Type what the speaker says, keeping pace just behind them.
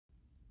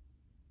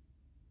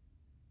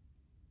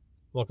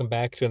Welcome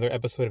back to another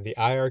episode of the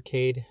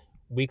iArcade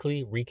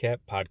Weekly Recap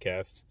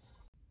Podcast.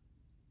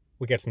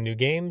 We got some new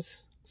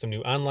games, some new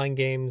online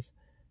games,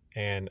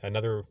 and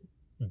another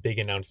big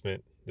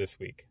announcement this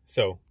week.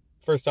 So,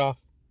 first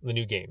off, the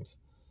new games.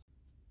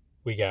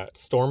 We got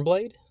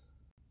Stormblade,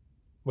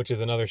 which is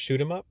another shoot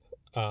 'em up.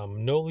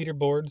 No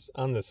leaderboards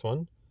on this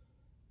one.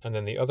 And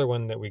then the other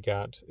one that we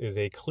got is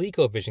a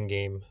ColecoVision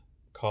game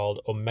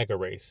called Omega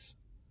Race.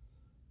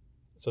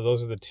 So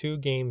those are the two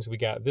games we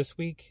got this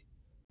week.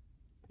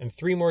 And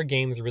 3 more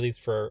games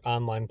released for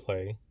online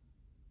play.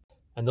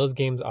 And those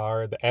games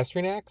are the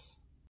Astranax,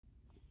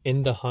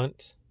 In the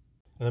Hunt,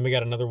 and then we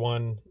got another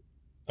one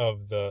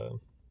of the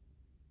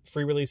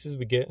free releases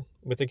we get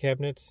with the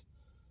cabinets,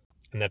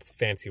 and that's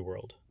Fancy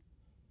World.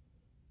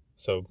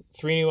 So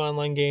 3 new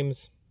online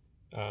games,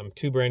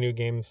 2 brand new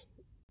games.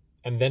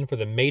 And then for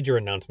the major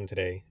announcement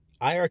today,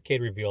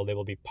 iArcade revealed they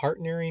will be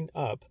partnering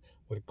up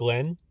with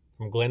Glenn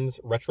from Glenn's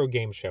Retro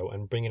Game Show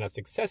and bringing us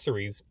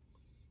accessories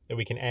that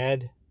we can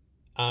add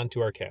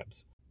onto our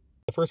cabs.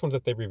 The first ones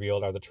that they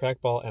revealed are the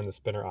trackball and the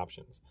spinner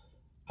options.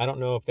 I don't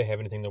know if they have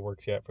anything that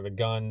works yet for the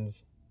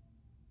guns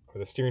or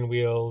the steering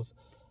wheels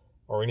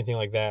or anything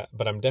like that,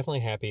 but I'm definitely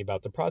happy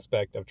about the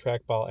prospect of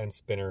trackball and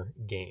spinner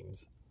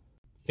games.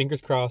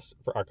 Fingers crossed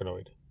for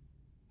Arkanoid.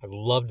 I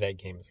loved that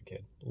game as a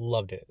kid.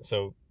 Loved it.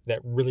 So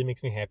that really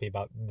makes me happy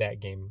about that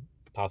game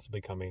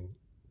possibly coming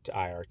to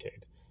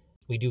iArcade.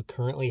 We do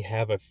currently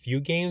have a few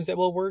games that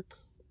will work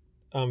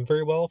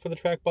very well for the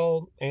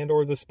trackball and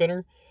or the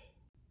spinner.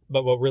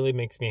 But what really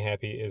makes me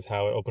happy is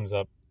how it opens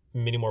up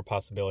many more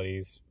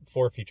possibilities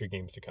for future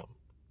games to come.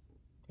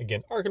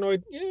 Again,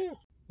 Arkanoid, yeah.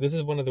 This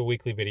is one of the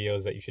weekly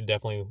videos that you should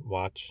definitely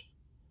watch.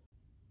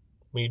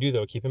 When you do,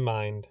 though, keep in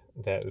mind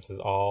that this is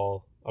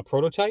all a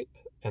prototype,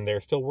 and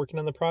they're still working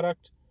on the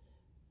product,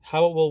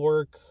 how it will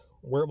work,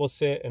 where it will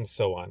sit, and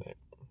so on.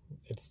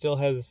 It still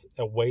has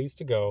a ways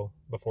to go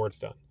before it's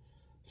done.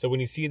 So when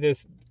you see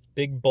this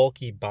big,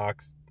 bulky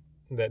box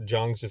that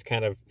Jong's just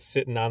kind of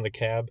sitting on the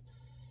cab,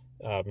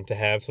 to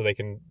have so they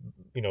can,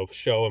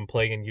 show and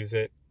play and use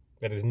it.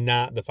 That is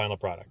not the final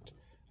product.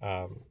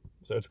 So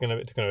it's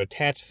gonna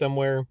attach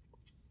somewhere.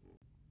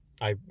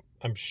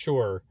 I'm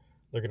sure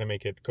they're gonna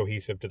make it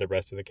cohesive to the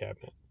rest of the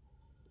cabinet.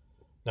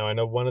 Now I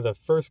know one of the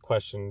first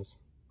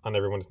questions on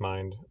everyone's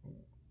mind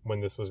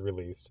when this was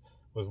released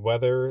was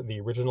whether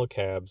the original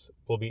cabs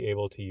will be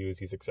able to use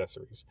these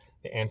accessories.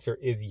 The answer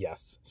is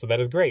yes. So that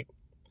is great.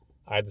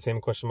 I had the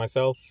same question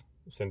myself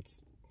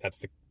since that's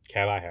the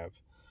cab I have.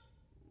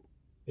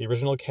 The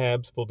original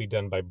cabs will be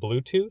done by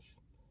Bluetooth,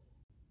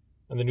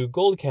 and the new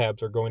gold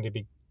cabs are going to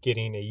be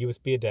getting a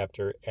USB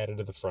adapter added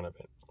to the front of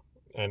it.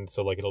 And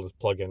so it'll just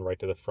plug in right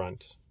to the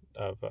front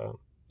of the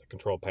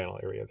control panel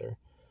area there.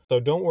 So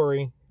don't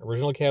worry,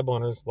 original cab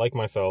owners like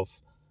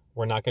myself,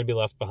 we're not going to be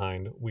left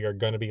behind. We are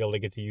going to be able to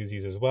get to use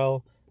these as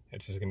well.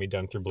 It's just going to be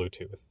done through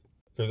Bluetooth.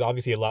 There's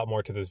obviously a lot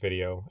more to this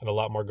video and a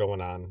lot more going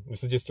on.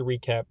 This is just a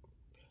recap.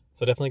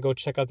 So definitely go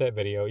check out that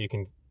video. You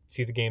can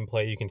see the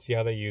gameplay. You can see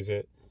how they use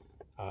it.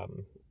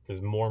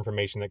 There's more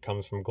information that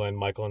comes from Glenn,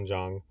 Michael, and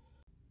Jong.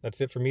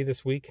 That's it for me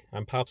this week.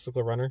 I'm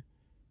Popsicle Runner.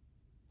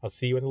 I'll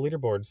see you in the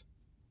leaderboards.